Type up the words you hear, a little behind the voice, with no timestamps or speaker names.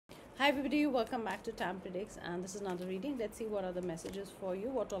Hi everybody, welcome back to Tam Predicts, and this is another reading. Let's see what are the messages for you,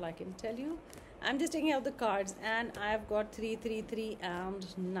 what all I can tell you. I'm just taking out the cards and I've got 3, 3, 3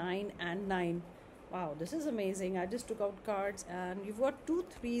 and 9 and 9. Wow, this is amazing. I just took out cards and you've got 2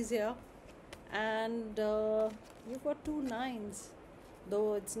 threes here and you've got 2 nines.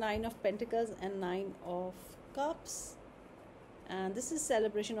 Though it's 9 of Pentacles and 9 of Cups. And this is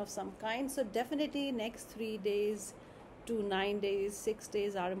celebration of some kind. So definitely next 3 days to 9 days, 6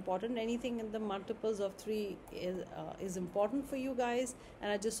 days are important. Anything in the multiples of 3 is important for you guys.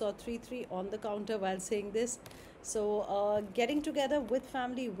 And I just saw 3 3 on the counter while saying this. So getting together with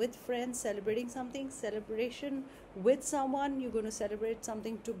family, with friends, celebrating something, celebration with someone. You're going to celebrate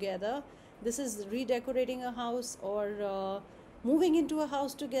something together. This is redecorating a house or moving into a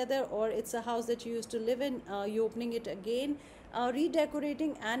house together, or it's a house that you used to live in, you're opening it again,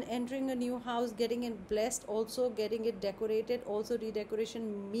 redecorating and entering a new house, getting it blessed, also getting it decorated. Also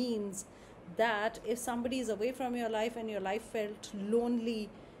redecoration means that if somebody is away from your life and your life felt lonely,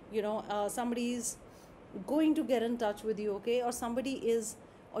 somebody is going to get in touch with you, okay? Or somebody is,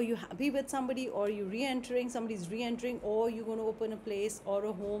 or you're happy with somebody, or you're re-entering, somebody's re-entering, or you're going to open a place or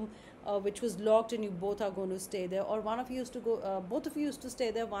a home which was locked and you both are going to stay there, or one of you used to go, both of you used to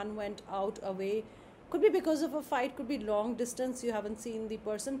stay there, one went out away. Could be because of a fight, could be long distance, you haven't seen the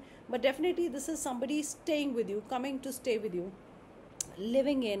person, but definitely this is somebody staying with you, coming to stay with you,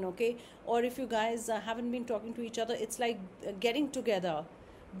 living in, okay? Or if you guys haven't been talking to each other, it's like getting together,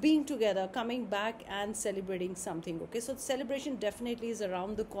 being together, coming back and celebrating something, okay? So celebration definitely is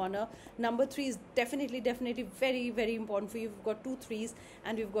around the corner. Number 3 is definitely very, very important for you. You've got 2 threes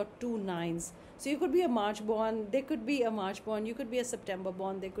and you've got 2 nines. So you could be a March born, they could be a March born, you could be a September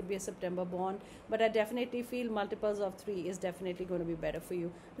born, they could be a September born, but I definitely feel multiples of 3 is definitely going to be better for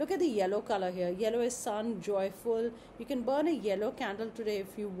you. Look at the yellow color here. Yellow is sun, joyful. You can burn a yellow candle today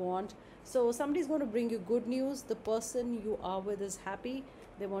if you want. So somebody's going to bring you good news. The person you are with is happy.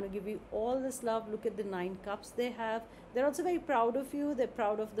 They want to give you all this love. Look at the 9 cups they have. They're also very proud of you. They're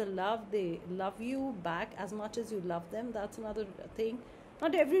proud of the love. They love you back as much as you love them. That's another thing.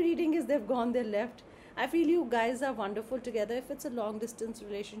 Not every reading is they've gone, they left. I feel you guys are wonderful together. If it's a long distance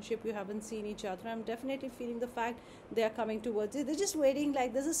relationship, you haven't seen each other, I'm definitely feeling the fact they are coming towards you. They're just waiting,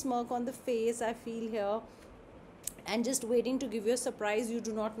 like there's a smirk on the face, I feel here. And just waiting to give you a surprise. You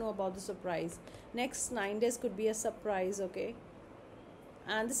do not know about the surprise. Next 9 days could be a surprise, okay?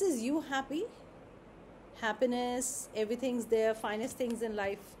 And this is you happy, happiness, everything's there, finest things in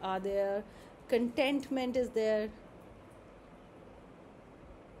life are there, contentment is there.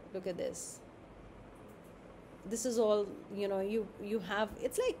 Look at this. This is all, you have,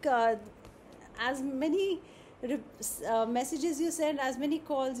 it's like as many messages you send, as many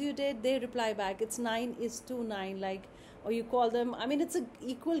calls you did, they reply back. It's 9 is to 9, like, or you call them, I mean, it's a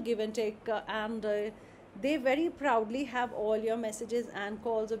equal give and take, and they very proudly have all your messages and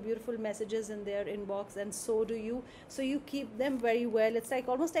calls or beautiful messages in their inbox, and so do you. So you keep them very well. It's like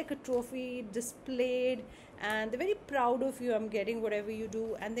almost like a trophy displayed, and they're very proud of you. I'm getting whatever you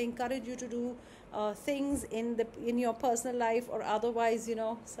do, and they encourage you to do things in your personal life or otherwise,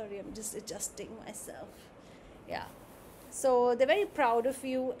 sorry, I'm just adjusting myself. Yeah, so they're very proud of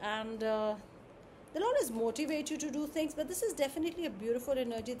you, and they'll always motivate you to do things. But this is definitely a beautiful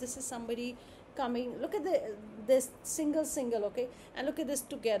energy. This is somebody coming. Look at this single, okay? And look at this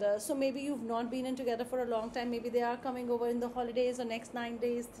together. So maybe you've not been in together for a long time. Maybe they are coming over in the holidays or next 9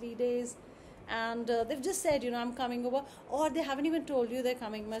 days, 3 days, and they've just said, I'm coming over, or they haven't even told you they're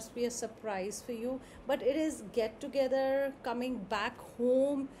coming. Must be a surprise for you. But it is get together, coming back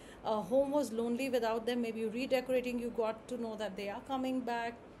home. Home was lonely without them. Maybe you're redecorating, you got to know that they are coming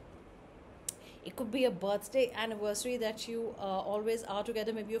back. It could be a birthday, anniversary that you always are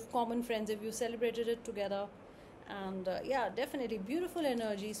together. Maybe you have common friends if you celebrated it together. And yeah, definitely beautiful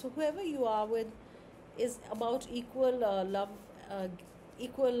energy. So whoever you are with is about equal love,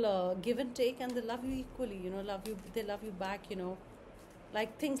 equal give and take, and they love you equally. Love you. They love you back.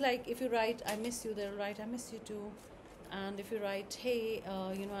 Like things like if you write "I miss you," they'll write "I miss you too." And if you write, hey,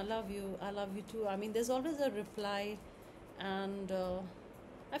 I love you too. I mean, there's always a reply. And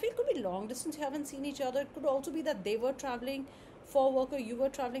I feel it could be long distance, you haven't seen each other. It could also be that they were traveling for work, or you were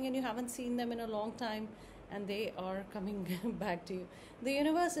traveling and you haven't seen them in a long time, and they are coming back to you. The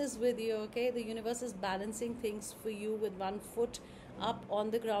universe is with you, okay? The universe is balancing things for you with 1 foot up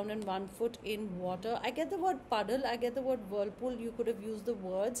on the ground and 1 foot in water. I get the word puddle, I get the word whirlpool. You could have used the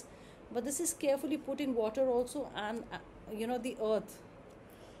words, but this is carefully put in water also, and the earth.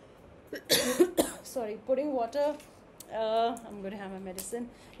 Sorry, putting water. I'm going to have my medicine.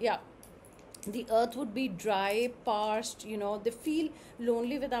 Yeah, the earth would be dry, parched, you know. They feel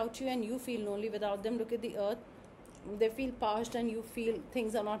lonely without you and you feel lonely without them. Look at the earth. They feel parched and you feel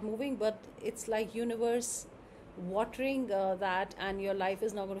things are not moving, but it's like universe watering that, and your life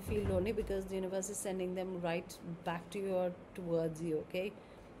is not going to feel lonely because the universe is sending them right back to you or towards you, okay?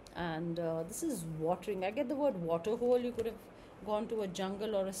 And this is watering. I get the word waterhole. You could have gone to a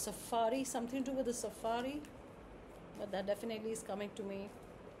jungle or a safari, something to do with a safari, but that definitely is coming to me.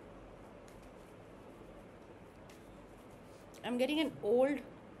 I'm getting an old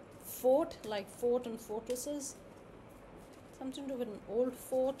fort, like fort and fortresses, something to do with an old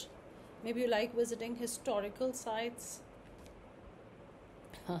fort. Maybe you like visiting historical sites.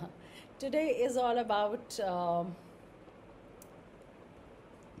 Today is all about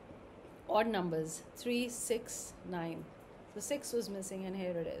odd numbers, 3, 6, 9. The 6 was missing and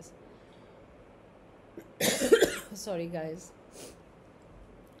here it is. Sorry guys,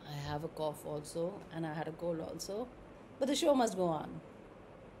 I have a cough also and I had a cold also, but the show must go on.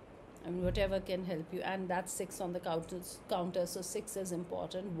 I mean, whatever can help you. And that's 6 on the counter. So 6 is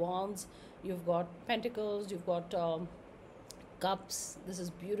important. Wands, you've got pentacles, you've got cups. This is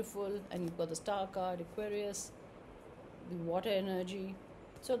beautiful. And you've got the star card, Aquarius, the water energy.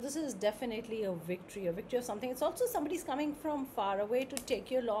 So this is definitely a victory of something. It's also somebody's coming from far away to take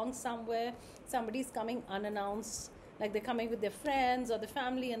you along somewhere. Somebody's coming unannounced, like they're coming with their friends or their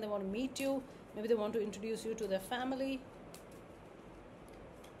family and they want to meet you. Maybe they want to introduce you to their family.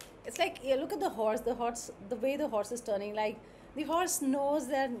 It's like, yeah, look at the horse, the way the horse is turning. Like the horse knows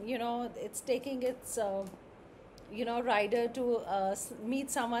that, you know, it's taking its, rider to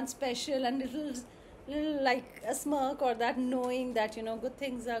meet someone special, and little like a smirk or that knowing that, you know, good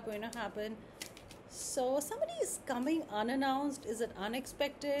things are going to happen. So somebody is coming unannounced. Is it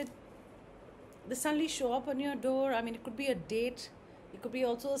unexpected? They suddenly show up on your door. I mean, it could be a date. It could be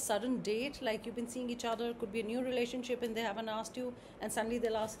also a sudden date, like you've been seeing each other. It could be a new relationship and they haven't asked you, and suddenly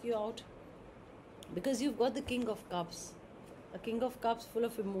they'll ask you out. Because you've got the King of Cups. A King of Cups full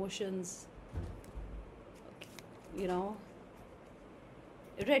of emotions. You know,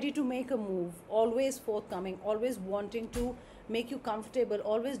 ready to make a move, always forthcoming, always wanting to make you comfortable,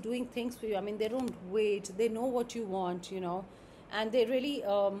 always doing things for you. I mean, they don't wait. They know what you want, you know, and they really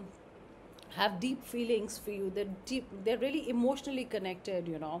have deep feelings for you. They're really emotionally connected,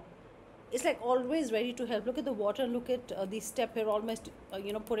 you know. It's like always ready to help. Look at the water, look at the step here, almost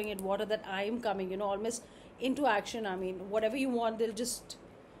putting in water that I am coming, you know, almost into action. I mean, whatever you want, they'll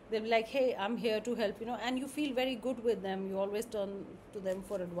be like, hey, I'm here to help, you know. And you feel very good with them. You always turn to them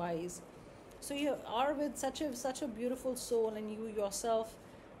for advice. So you are with such a beautiful soul, and you yourself,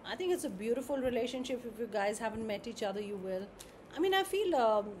 I think it's a beautiful relationship. If you guys haven't met each other, you will. I mean, I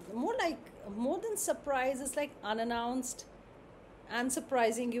feel more than surprise. It's like unannounced and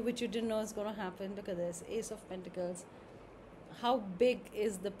surprising you, which you didn't know is going to happen. Look at this, Ace of Pentacles. How big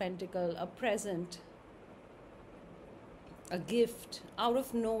is the pentacle? A present, a gift out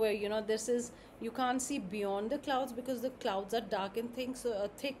of nowhere. You know, this is, you can't see beyond the clouds because the clouds are dark and thick, so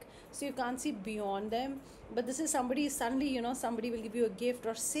you can't see beyond them. But this is somebody, suddenly, you know, somebody will give you a gift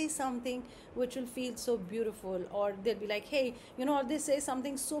or say something which will feel so beautiful, or they'll be like, hey, you know, or they say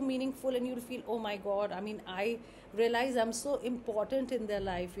something so meaningful and you'll feel, oh my God, I mean, I realize I'm so important in their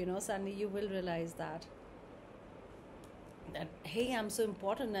life, you know. Suddenly you will realize that hey, I'm so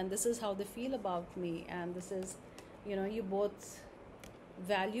important, and this is how they feel about me, and this is, you know, you both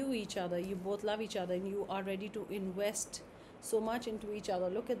value each other, you both love each other, and you are ready to invest so much into each other.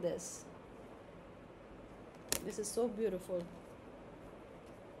 Look at this. This is so beautiful.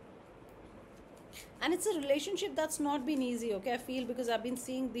 And it's a relationship that's not been easy, okay? I feel, because I've been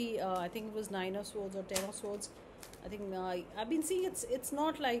seeing the I think it was 9 of Swords or 10 of Swords. I think I've been seeing it's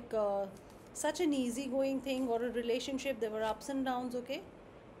not like such an easygoing thing or a relationship. There were ups and downs, okay?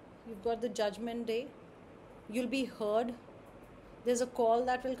 You've got the Judgment Day. You'll be heard. There's a call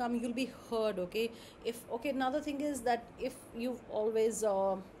that will come. You'll be heard, okay? Another thing is that if you've always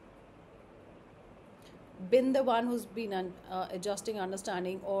been the one who's been adjusting,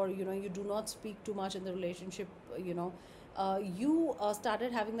 understanding, or, you know, you do not speak too much in the relationship, you know, you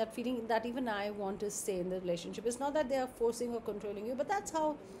started having that feeling that even I want to stay in the relationship. It's not that they are forcing or controlling you, but that's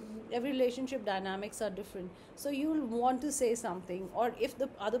how every relationship dynamics are different. So you'll want to say something, or if the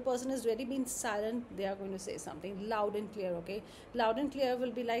other person has really been silent, they are going to say something loud and clear, okay? Loud and clear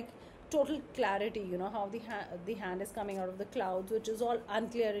will be like total clarity, you know, how the hand is coming out of the clouds, which is all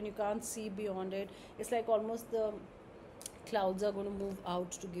unclear and you can't see beyond it. It's like almost the clouds are going to move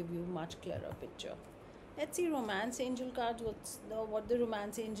out to give you much clearer picture. Let's see romance angel cards. What the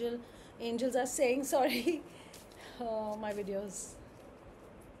romance angels are saying. Sorry. Oh, my videos.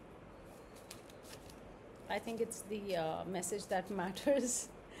 I think it's the message that matters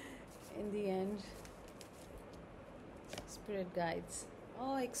in the end. Spirit guides.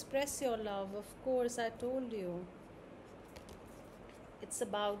 Oh, express your love. Of course, I told you. It's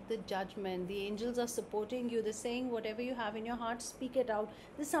about the judgment. The angels are supporting you. They're saying whatever you have in your heart, speak it out.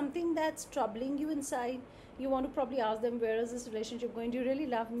 There's something that's troubling you inside. You want to probably ask them, where is this relationship going? Do you really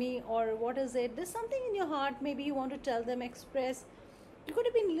love me? Or what is it? There's something in your heart. Maybe you want to tell them, express. You could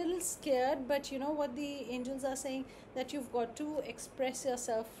have been a little scared, but you know what the angels are saying? That you've got to express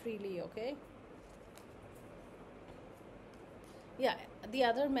yourself freely, okay? Yeah, the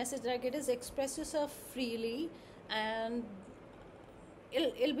other message that I get is express yourself freely, and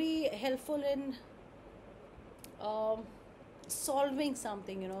it'll be helpful in solving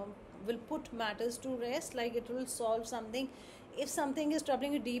something, you know. Will put matters to rest, like it will solve something. If something is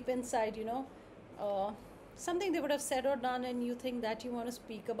troubling you deep inside, you know, something they would have said or done, and you think that you want to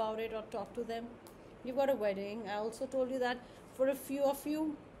speak about it or talk to them. You've got a wedding. I also told you that for a few of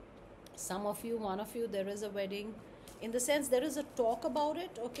you, some of you, one of you, there is a wedding. In the sense, there is a talk about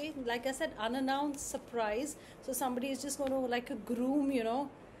it, okay? Like I said, unannounced surprise. So somebody is just going to, like a groom, you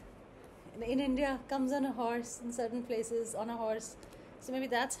know, in India, comes on a horse, in certain places on a horse. So maybe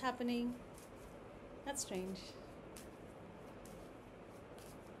that's happening. That's strange.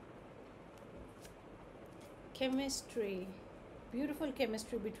 Chemistry. Beautiful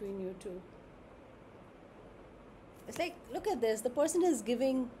chemistry between you two. It's like, look at this. The person is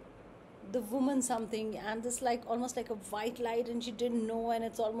giving the woman something, and this like almost like a white light, and she didn't know, and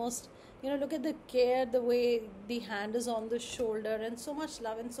it's almost, you know, look at the care, the way the hand is on the shoulder, and so much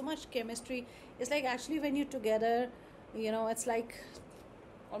love and so much chemistry. It's like actually when you're together, you know, it's like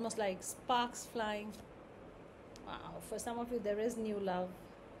almost like sparks flying. Wow, for some of you there is new love.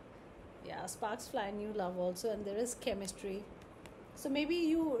 Yeah, sparks fly, new love also, and there is chemistry. So maybe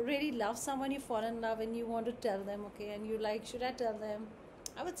you really love someone, you fall in love, and you want to tell them, okay, and you like, should I tell them?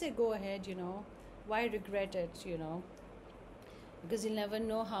 I would say go ahead, you know. Why regret it, you know? Because you'll never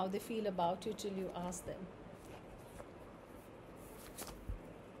know how they feel about you till you ask them.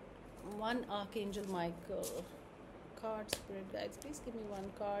 One Archangel Michael. Card, Spirit Guides. Please give me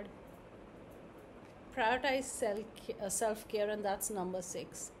one card. Prioritize self-care, and that's number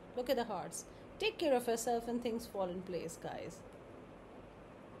 6. Look at the hearts. Take care of yourself and things fall in place, guys.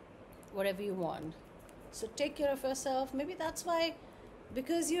 Whatever you want. So take care of yourself. Maybe that's why,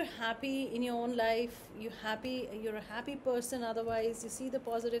 because you're happy in your own life, you're a happy person, otherwise you see the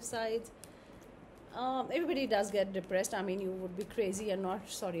positive sides. Everybody does get depressed. I mean, you would be crazy and not,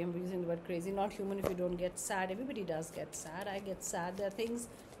 sorry, I'm using the word crazy, not human if you don't get sad. Everybody does get sad. I get sad. There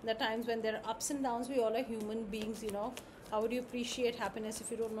are times when there are ups and downs. We all are human beings, you know. How would you appreciate happiness if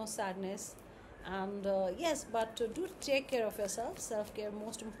you don't know sadness? And yes, but do take care of yourself. Self-care,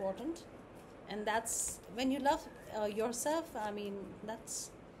 most important. And that's when you love yourself. I mean,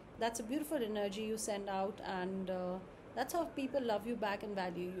 that's a beautiful energy you send out, and that's how people love you back and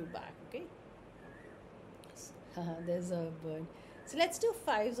value you back, okay? There's a bird. So let's do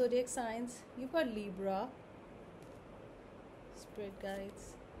 5 zodiac signs. You've got Libra. Spirit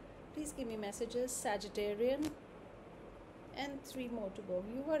guides. Please give me messages. Sagittarian. And 3 more to go.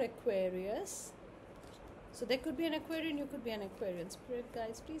 You got Aquarius. So there could be an Aquarian, you could be an Aquarian. Spirit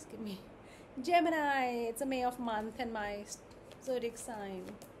guides, please give me Gemini. It's a May of month and my zodiac sign.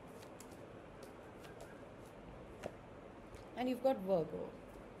 And you've got Virgo.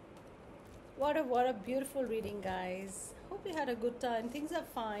 What a beautiful reading, guys. Hope you had a good time. Things are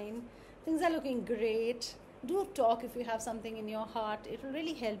fine. Things are looking great. Do talk if you have something in your heart. It will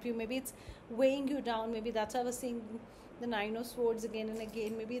really help you. Maybe it's weighing you down. Maybe that's how I was seeing the 9 of Swords again and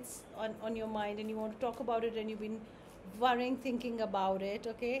again. Maybe it's on your mind and you want to talk about it and you've been worrying, thinking about it,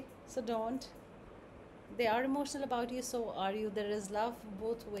 okay? So don't. They are emotional about you, so are you. There is love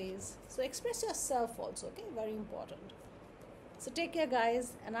both ways. So express yourself also, okay? Very important. So take care,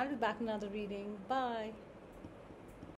 guys, and I'll be back in another reading. Bye.